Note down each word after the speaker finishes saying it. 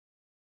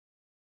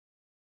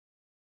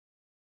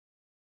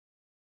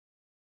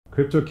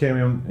Crypto came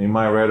in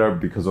my radar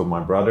because of my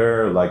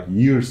brother, like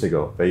years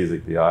ago,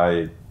 basically.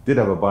 I did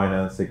have a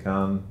Binance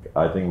account.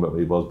 I think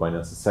it was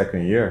Binance's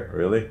second year,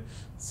 really.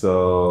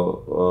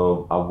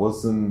 So I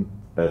wasn't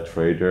a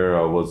trader,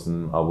 I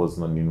wasn't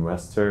an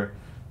investor,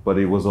 but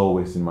it was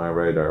always in my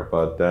radar.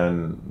 But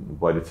then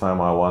by the time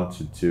I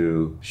wanted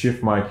to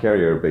shift my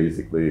career,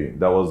 basically,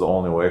 that was the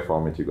only way for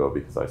me to go,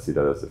 because I see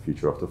that as the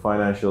future of the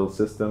financial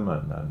system,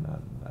 and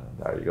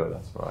there you go,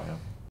 that's where I am.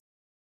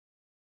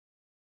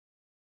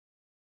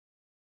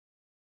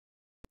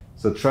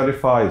 So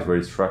TradFi is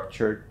very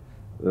structured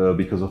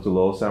because of the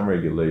laws and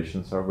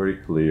regulations are very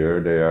clear.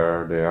 They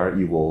are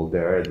evolved. They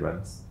are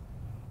advanced.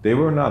 They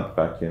were not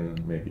back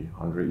in maybe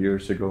 100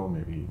 years ago,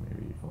 maybe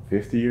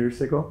 50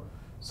 years ago.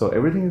 So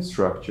everything is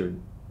structured.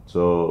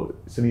 So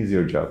it's an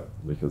easier job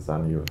because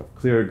then you have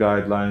clear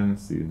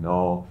guidelines. You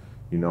know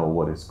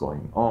what is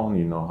going on.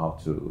 You know how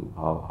to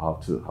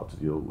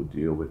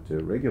deal with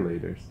the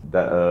regulators.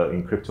 That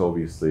in crypto,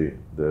 obviously,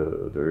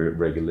 the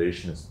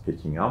regulation is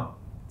picking up.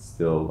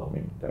 Still, I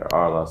mean, there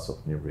are lots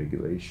of new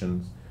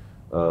regulations,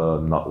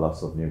 not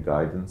lots of new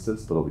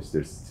guidances, but obviously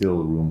there's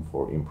still room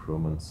for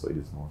improvement, so it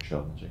is more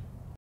challenging.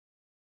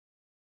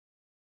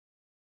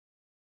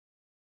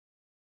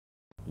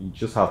 You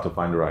just have to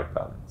find the right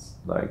balance.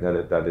 Like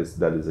that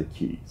is a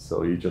key.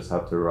 So you just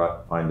have to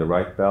find the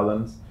right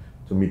balance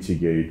to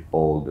mitigate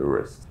all the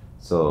risks.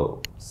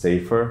 So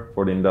safer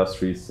for the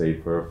industry,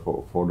 safer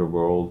for the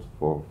world,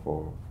 for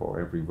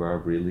everywhere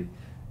really.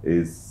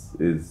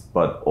 Is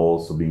but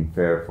also being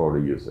fair for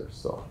the users.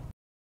 So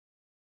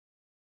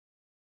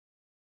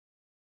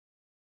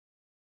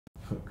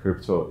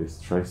crypto is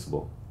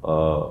traceable,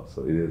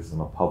 so it is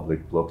on a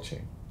public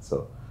blockchain.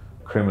 So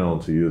criminal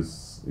to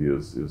use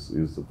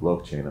the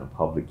blockchain, and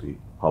public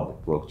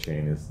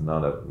blockchain is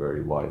not a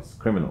very wise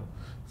criminal.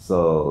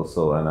 So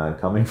and I'm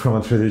coming from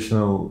a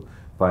traditional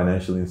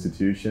financial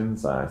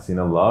institutions. I've seen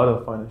a lot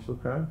of financial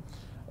crime.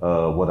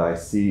 What I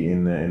see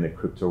in the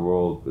crypto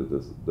world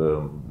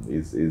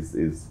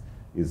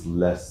is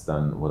less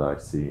than what I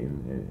see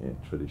in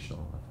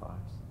traditional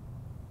FIs.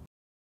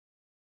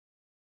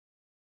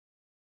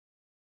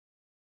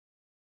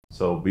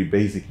 So we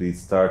basically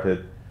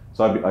started.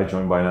 So I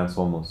joined Binance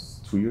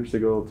almost 2 years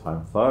ago.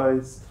 Time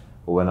flies.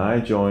 When I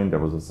joined, there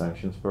was a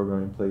sanctions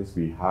program in place.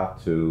 We had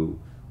to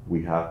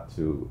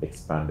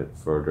expand it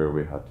further.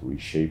 We had to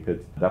reshape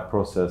it. That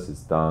process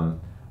is done.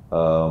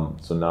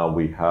 So now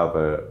we have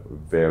a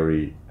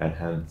very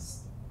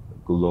enhanced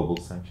global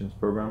sanctions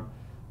program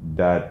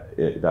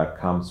that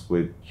comes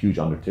with huge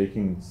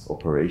undertakings,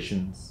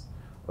 operations,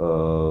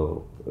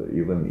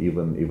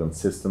 even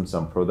systems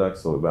and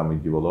products. So when we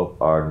develop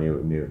our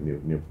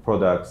new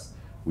products,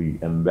 we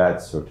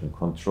embed certain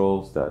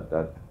controls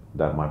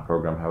that my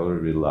program heavily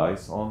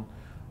relies on.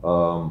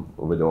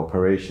 With the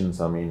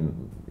operations, I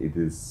mean,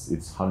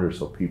 it's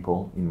hundreds of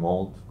people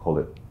involved. Call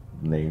it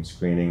name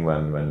screening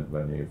when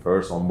you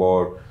first on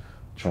board,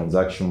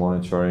 transaction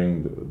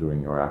monitoring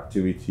during your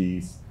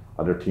activities,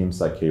 other teams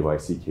like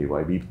KYC,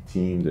 KYB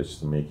team,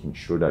 just making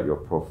sure that your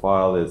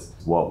profile is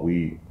what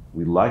we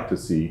like to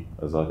see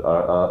as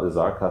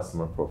our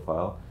customer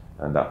profile,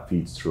 and that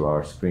feeds through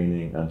our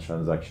screening and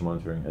transaction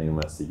monitoring and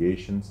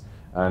investigations.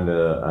 And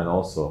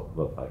also,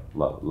 like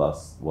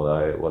last,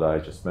 what I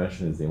just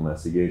mentioned is the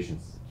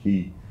investigations is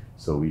key.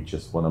 So we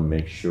just want to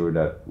make sure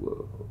that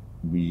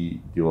we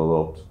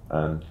developed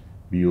and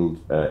build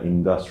an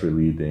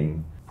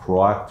industry-leading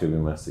proactive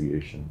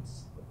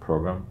investigations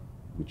program,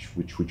 which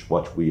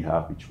what we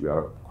have, which we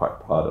are quite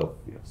proud of.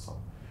 We have some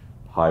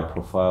high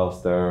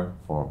profiles there,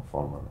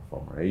 former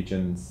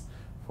agents,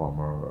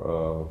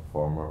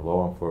 former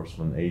law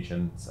enforcement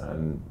agents,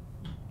 and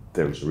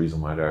there's a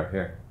reason why they're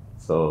here.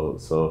 So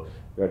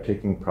we are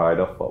taking pride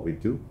of what we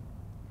do.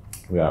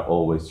 We are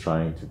always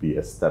trying to be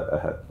a step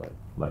ahead,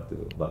 like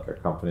our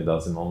company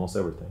does in almost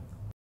everything.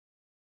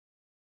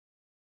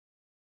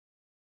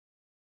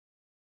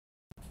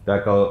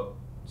 That goes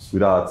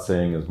without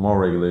saying, is more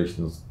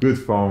regulations good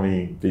for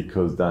me,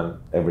 because then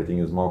everything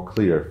is more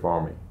clear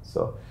for me.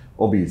 So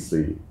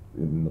obviously,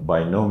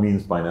 by no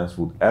means Binance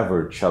would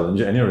ever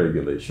challenge any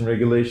regulation.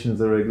 Regulation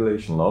is a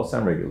regulation. Laws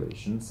and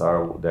regulations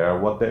are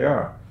what they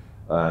are,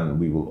 and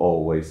we will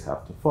always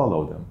have to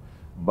follow them.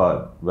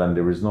 But when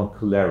there is no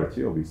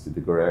clarity, obviously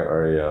the gray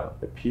area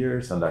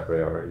appears, and that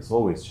gray area is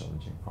always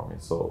challenging for me.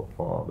 So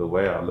for the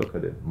way I look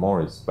at it,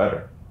 more is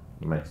better.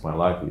 It makes my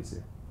life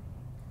easier.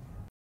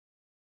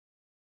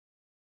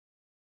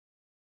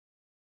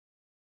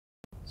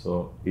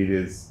 So it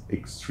is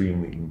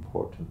extremely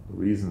important. The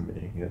reason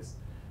being is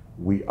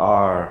we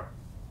are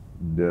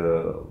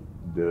the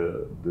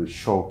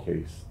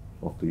showcase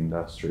of the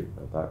industry.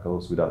 That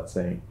goes without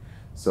saying.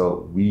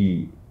 So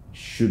we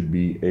should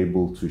be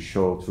able to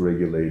show to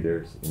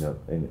regulators,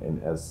 in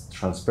as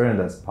transparent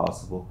as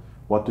possible,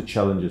 what the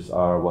challenges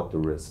are, what the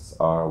risks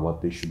are,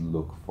 what they should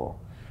look for.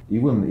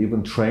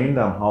 Even train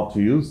them how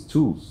to use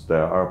tools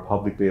that are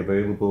publicly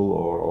available,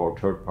 or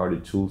third-party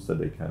tools that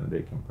they can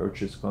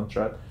purchase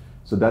contract.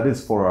 So that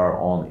is for our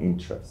own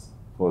interest,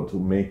 to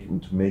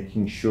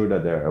making sure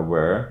that they're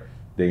aware,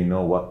 they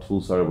know what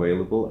tools are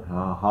available,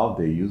 how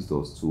they use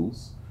those tools,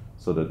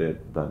 so that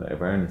the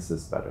awareness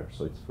is better.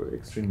 So it's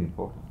extremely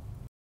important.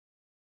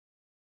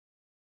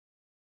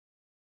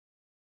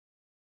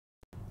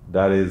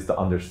 That is the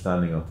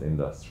understanding of the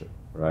industry,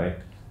 right?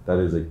 That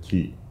is a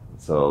key.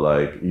 So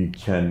like you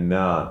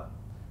cannot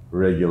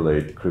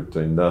regulate crypto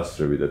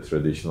industry with the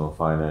traditional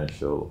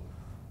financial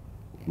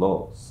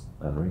laws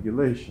and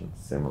regulations.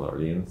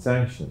 Similarly, in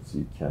sanctions,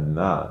 you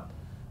cannot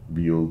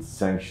build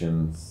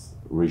sanctions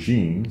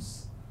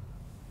regimes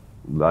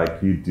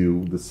like you do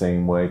the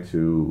same way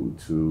to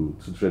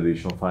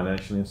traditional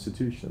financial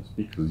institutions,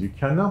 because you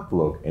cannot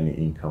block any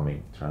incoming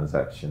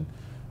transaction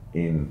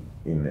in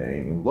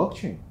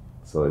blockchain.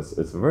 So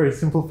it's a very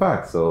simple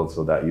fact.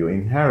 So that you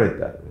inherit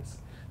that risk.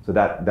 So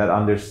that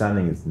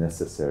understanding is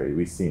necessary.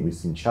 We've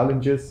seen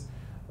challenges.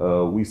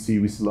 We see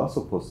lots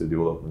of positive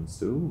developments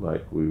too.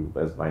 Like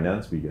as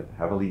Binance, we get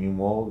heavily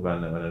involved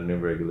when a new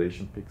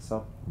regulation picks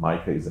up.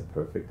 MiCA is a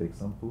perfect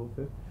example of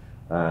it.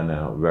 And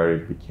where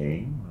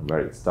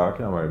it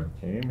started and where it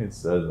became,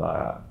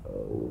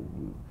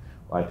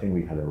 I think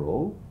we had a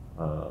role.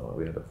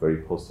 We had a very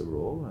positive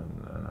role, and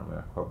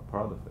I'm quite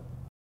proud of it.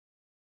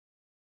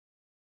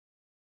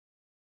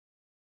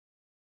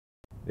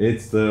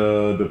 It's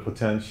the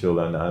potential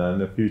and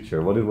the future.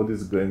 What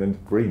is going to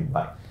bring?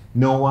 Like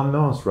no one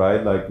knows,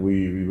 right? Like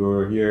we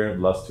were here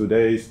last 2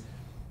 days,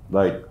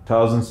 like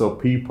thousands of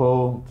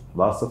people,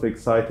 lots of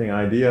exciting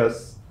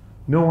ideas.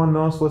 No one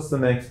knows what's the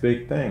next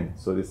big thing.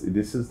 So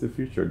this is the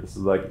future. This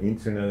is like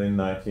internet in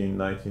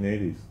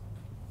 1980s.